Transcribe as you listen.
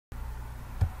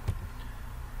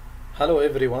Hello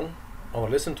everyone, our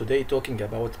lesson today talking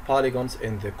about polygons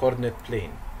in the coordinate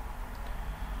plane.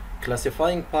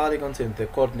 Classifying polygons in the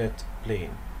coordinate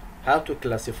plane. How to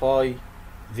classify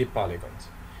the polygons.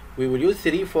 We will use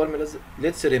three formulas.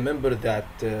 Let's remember that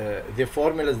the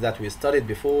formulas that we studied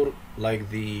before, like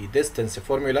the distance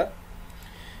formula,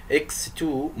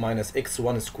 x2 minus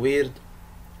x1 squared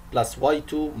plus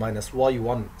y2 minus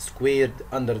y1 squared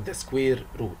under the square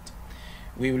root.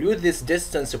 We will use this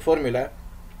distance formula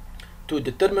to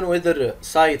determine whether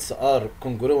sides are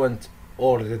congruent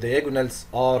or the diagonals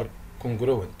are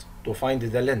congruent, to find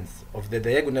the length of the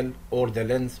diagonal or the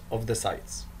length of the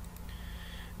sides.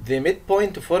 The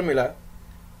midpoint formula,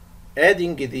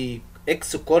 adding the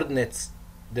x coordinates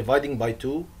dividing by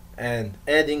 2 and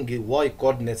adding y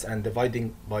coordinates and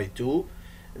dividing by 2.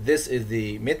 This is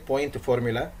the midpoint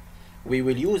formula. We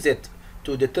will use it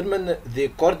to determine the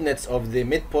coordinates of the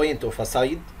midpoint of a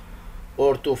side,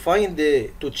 or to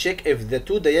check if the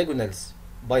two diagonals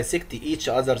bisect each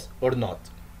other or not.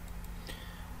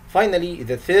 Finally,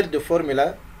 the third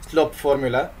formula, slope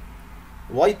formula,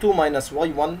 y2 minus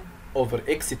y1 over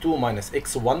x2 minus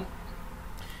x1.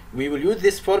 We will use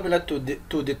this formula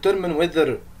to determine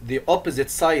whether the opposite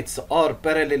sides are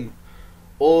parallel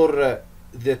or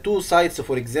the two sides,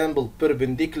 for example,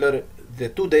 perpendicular, the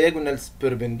two diagonals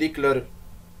perpendicular,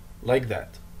 like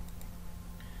that.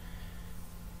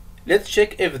 Let's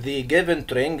check if the given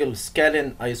triangle is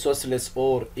scalene, isosceles,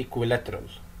 or equilateral.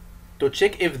 To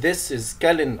check if this is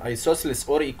scalene, isosceles,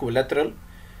 or equilateral,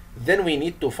 then we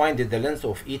need to find the length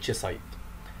of each side.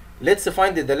 Let's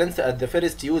find the length at the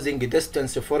first using the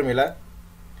distance formula.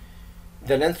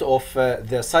 The length of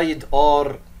the side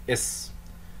r is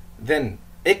then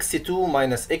x2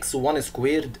 minus x1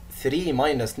 squared 3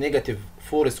 minus negative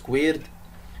 4 squared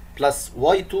plus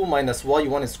y2 minus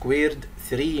y1 squared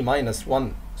 3 minus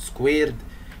 1 squared.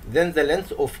 Then the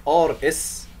length of r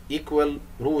is equal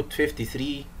root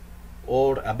 53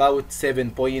 or about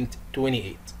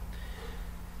 7.28.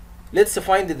 Let's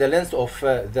find the length of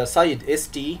the side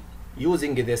st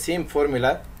using the same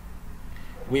formula.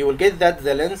 We will get that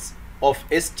the length of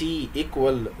st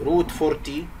equal root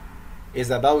 40 is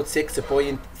about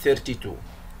 6.32.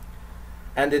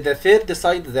 And the third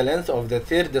side, the length of the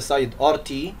third side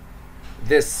rt,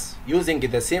 this using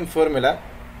the same formula,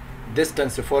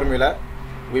 distance formula,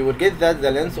 we will get that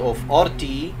the length of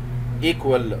rt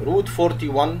equal root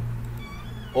 41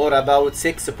 or about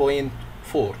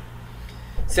 6.4.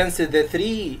 Since the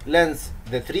three lengths,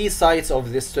 the three sides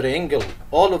of this triangle,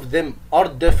 all of them are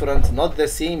different, not the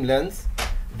same length,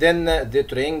 then the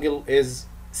triangle is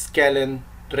scalene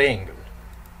triangle.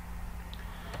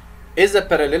 Is a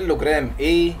parallelogram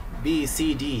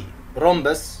ABCD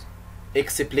rhombus?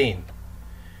 Explain.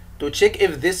 To check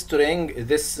if this triangle,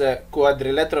 this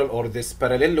quadrilateral or this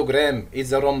parallelogram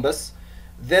is a rhombus,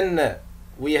 then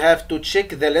we have to check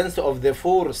the length of the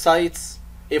four sides.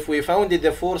 If we found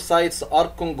the four sides are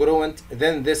congruent,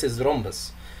 then this is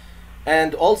rhombus.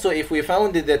 And also if we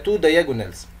found the two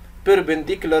diagonals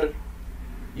perpendicular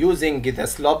using the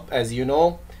slope, as you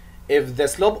know, if the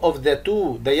slope of the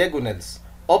two diagonals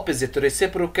opposite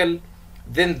reciprocal,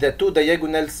 then the two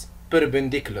diagonals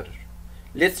perpendicular.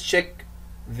 Let's check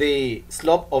the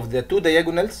slope of the two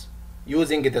diagonals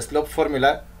using the slope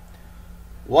formula,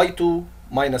 y2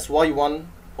 minus y1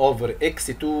 over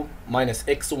x2 minus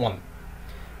x1.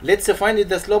 Let's find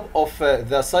the slope of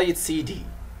the side CD.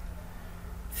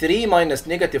 3 minus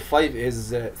negative 5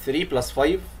 is 3 plus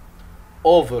 5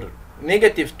 over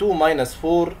negative 2 minus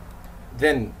 4,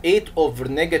 then 8 over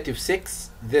negative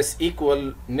 6, this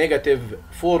equal negative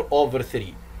 4 over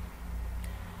 3.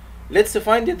 Let's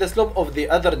find the slope of the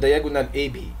other diagonal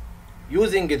AB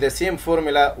using the same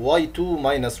formula, y2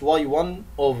 minus y1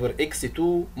 over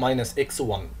x2 minus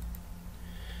x1.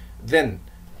 Then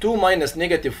 2 minus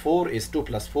negative 4 is 2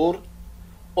 plus 4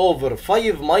 over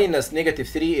 5 minus negative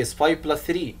 3 is 5 plus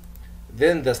 3.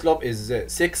 Then the slope is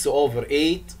 6 over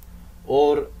 8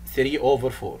 or 3 over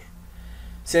 4.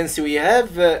 Since we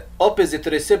have opposite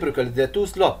reciprocal, the two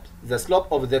slopes, the slope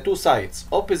of the two sides,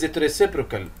 opposite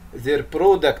reciprocal, their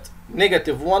product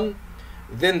 -1,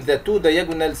 then the two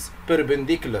diagonals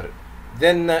perpendicular,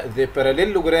 then the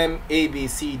parallelogram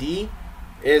ABCD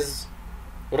is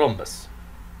rhombus.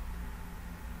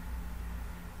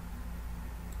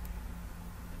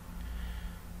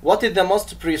 What is the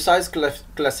most precise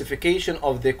classification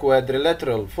of the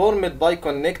quadrilateral formed by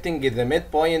connecting the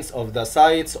midpoints of the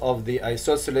sides of the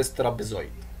isosceles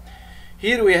trapezoid?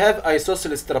 Here we have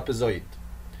isosceles trapezoid.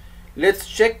 Let's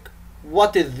check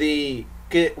what is the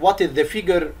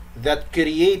figure that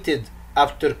created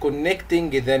after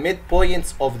connecting the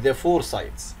midpoints of the four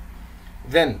sides.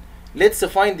 Then Let's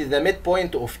find the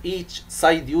midpoint of each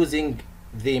side using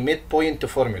the midpoint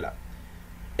formula.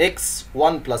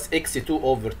 x1 plus x2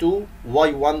 over 2,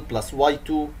 y1 plus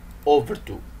y2 over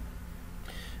 2.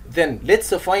 Then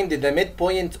let's find the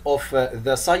midpoint of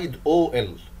the side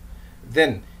OL.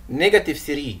 Then negative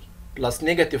 3 plus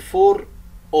negative 4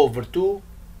 over 2,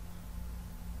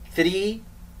 3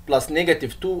 plus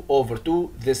negative 2 over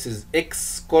 2, this is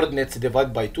x coordinates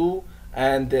divided by 2,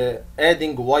 and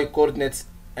adding y coordinates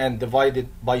and divided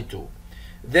by 2.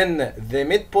 Then the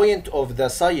midpoint of the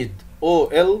side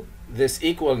OL, this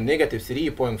equal negative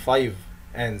 3.5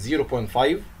 and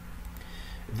 0.5.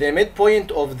 The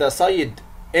midpoint of the side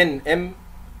NM,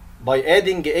 by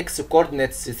adding x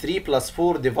coordinates 3 plus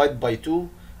 4 divided by 2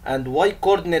 and y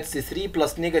coordinates 3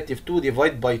 plus negative 2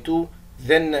 divided by 2,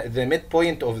 then the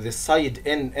midpoint of the side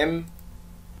NM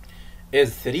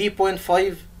is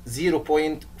 3.5,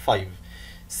 0.5.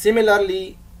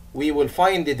 Similarly, we will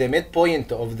find the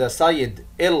midpoint of the side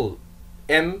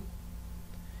LM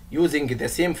using the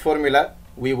same formula.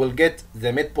 We will get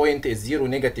the midpoint is 0,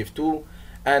 negative 2,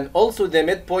 and also the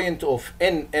midpoint of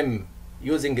NM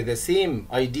using the same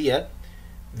idea.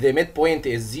 The midpoint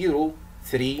is 0,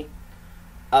 3.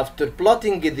 After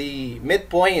plotting the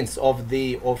midpoints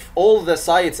of all the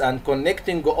sides and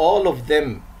connecting all of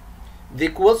them, the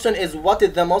question is what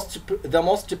is the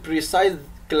most precise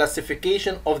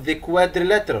classification of the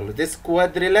quadrilateral, this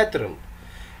quadrilateral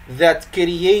that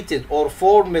created or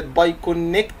formed by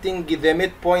connecting the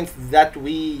midpoints that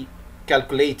we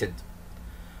calculated.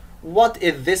 What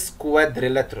is this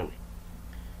quadrilateral?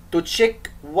 To check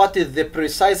what is the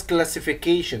precise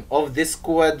classification of this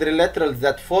quadrilateral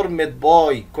that formed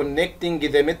by connecting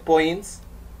the midpoints,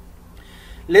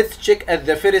 let's check at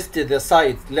the first the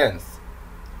side length.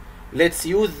 Let's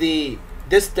use the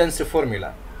distance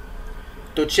formula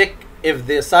to check if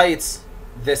the sides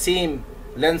the same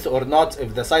length or not,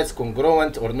 if the sides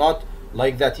congruent or not,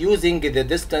 like that, using the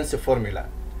distance formula.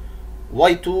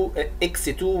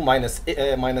 x2 minus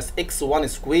x1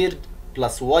 squared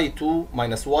plus y2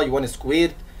 minus y1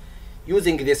 squared.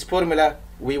 Using this formula,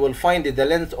 we will find the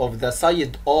length of the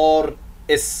side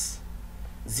RS.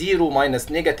 0 minus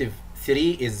negative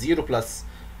 3 is 0 plus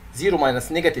 0 minus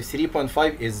negative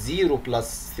 3.5 is 0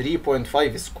 plus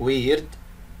 3.5 squared,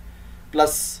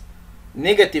 plus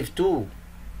negative 2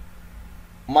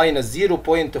 minus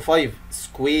 0.5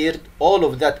 squared, all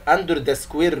of that under the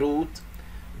square root.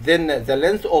 Then the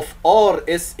length of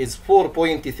RS is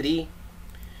 4.3.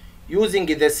 Using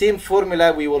the same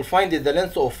formula, we will find the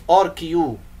length of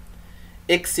RQ,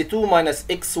 x2 minus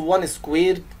x1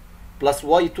 squared plus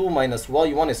y2 minus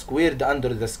y1 squared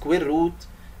under the square root.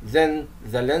 Then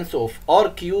the length of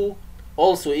RQ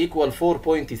also equal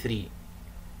 4.3.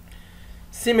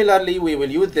 Similarly, we will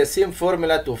use the same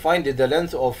formula to find the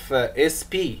length of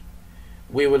SP.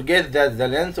 We will get that the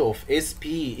length of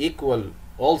SP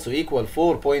also equal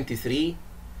 4.3.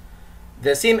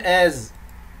 The same as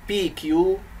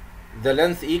PQ, the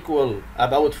length equal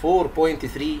about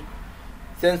 4.3.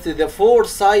 Since the four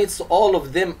sides, all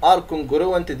of them are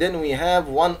congruent, then we have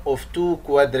one of two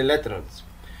quadrilaterals.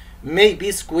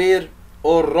 Maybe square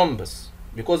or rhombus,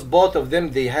 because both of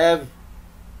them, they have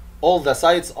all the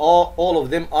sides, all of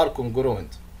them are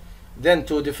congruent. Then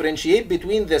to differentiate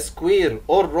between the square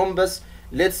or rhombus,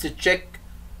 let's check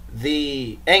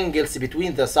the angles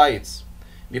between the sides.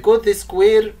 Because the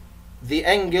square, the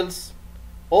angles,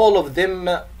 all of them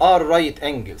are right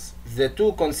angles. The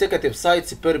two consecutive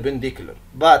sides perpendicular,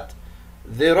 but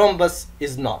the rhombus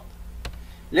is not.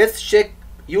 Let's check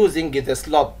using the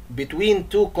slope between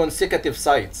two consecutive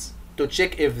sides to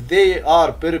check if they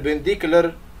are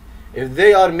perpendicular, if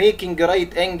they are making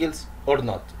right angles or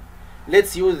not.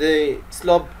 Let's use the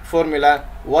slope formula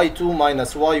y2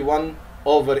 minus y1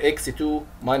 over x2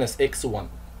 minus x1.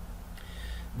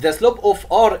 The slope of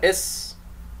RS,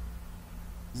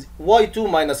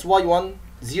 y2 minus y1,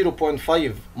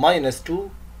 0.5 minus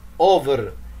 2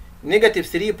 over negative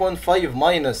 3.5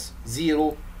 minus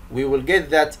 0, we will get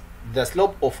that the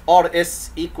slope of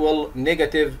RS equal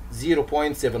negative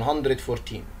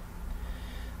 0.714.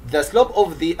 The slope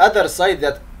of the other side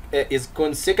that is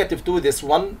consecutive to this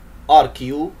one,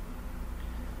 RQ,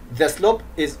 the slope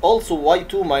is also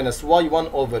y2 minus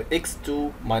y1 over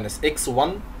x2 minus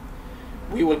x1.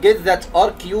 We will get that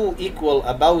RQ equal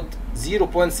about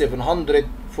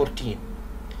 0.714.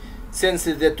 Since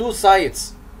the two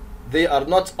sides, they are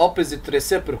not opposite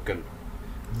reciprocal,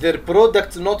 their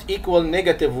product not equal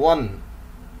negative 1,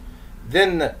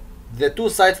 then the two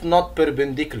sides not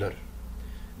perpendicular,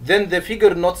 then the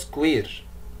figure not square.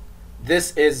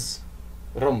 This is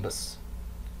rhombus.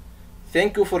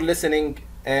 Thank you for listening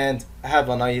and have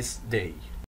a nice day.